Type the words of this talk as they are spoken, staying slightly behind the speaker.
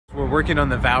working on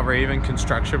the Valravn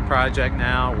construction project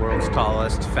now, world's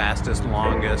tallest, fastest,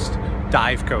 longest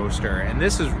dive coaster. And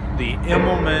this is the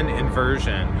Immelman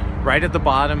inversion right at the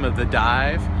bottom of the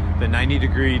dive, the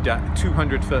 90-degree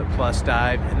 200-foot plus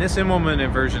dive. And this Immelman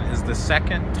inversion is the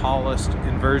second tallest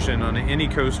inversion on any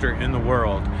coaster in the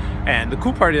world. And the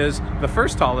cool part is the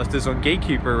first tallest is on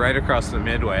Gatekeeper right across the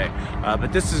midway.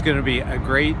 But this is going to be a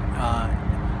great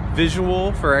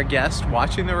visual for a guest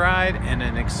watching the ride and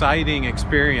an exciting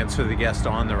experience for the guest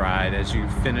on the ride as you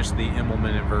finish the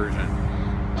Immelman inversion.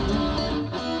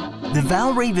 The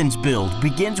Valravn's build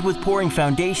begins with pouring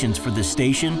foundations for the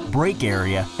station, brake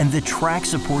area, and the track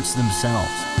supports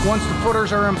themselves. Once the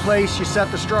footers are in place, you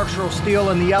set the structural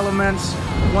steel and the elements.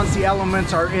 Once the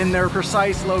elements are in their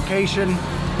precise location,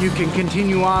 you can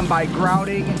continue on by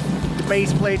grouting the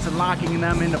base plates and locking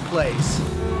them into place.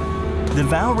 The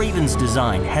Valravn's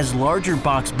design has larger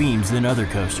box beams than other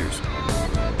coasters,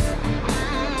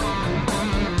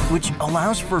 which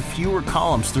allows for fewer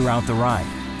columns throughout the ride.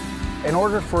 In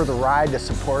order for the ride to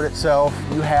support itself,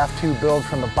 you have to build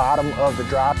from the bottom of the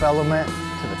drop element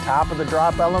to the top of the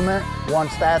drop element.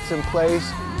 Once that's in place,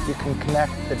 you can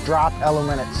connect the drop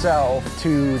element itself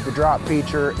to the drop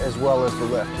feature as well as the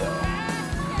lift hill.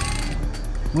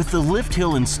 With the lift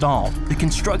hill installed, the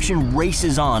construction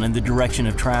races on in the direction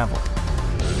of travel.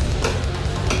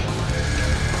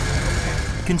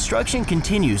 Construction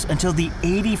continues until the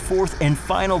 84th and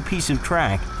final piece of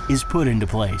track is put into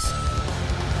place.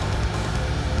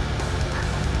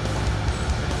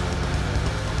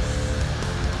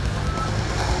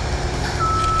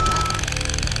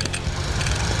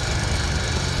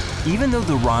 Even though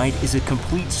the ride is a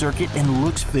complete circuit and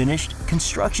looks finished,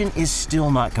 construction is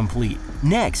still not complete.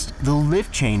 Next, the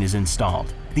lift chain is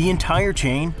installed. The entire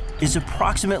chain is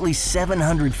approximately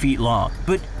 700 feet long,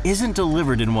 but isn't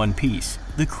delivered in one piece.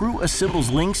 The crew assembles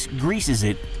links, greases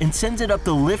it, and sends it up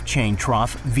the lift chain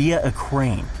trough via a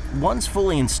crane. Once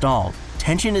fully installed,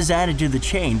 tension is added to the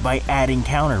chain by adding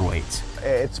counterweights.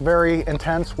 It's very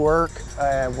intense work,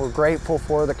 and we're grateful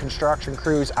for the construction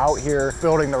crews out here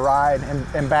building the ride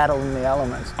and battling the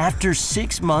elements. After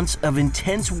 6 months of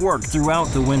intense work throughout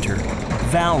the winter,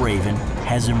 Valravn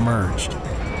has emerged,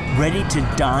 ready to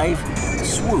dive,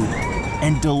 swoop,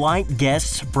 and delight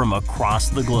guests from across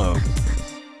the globe.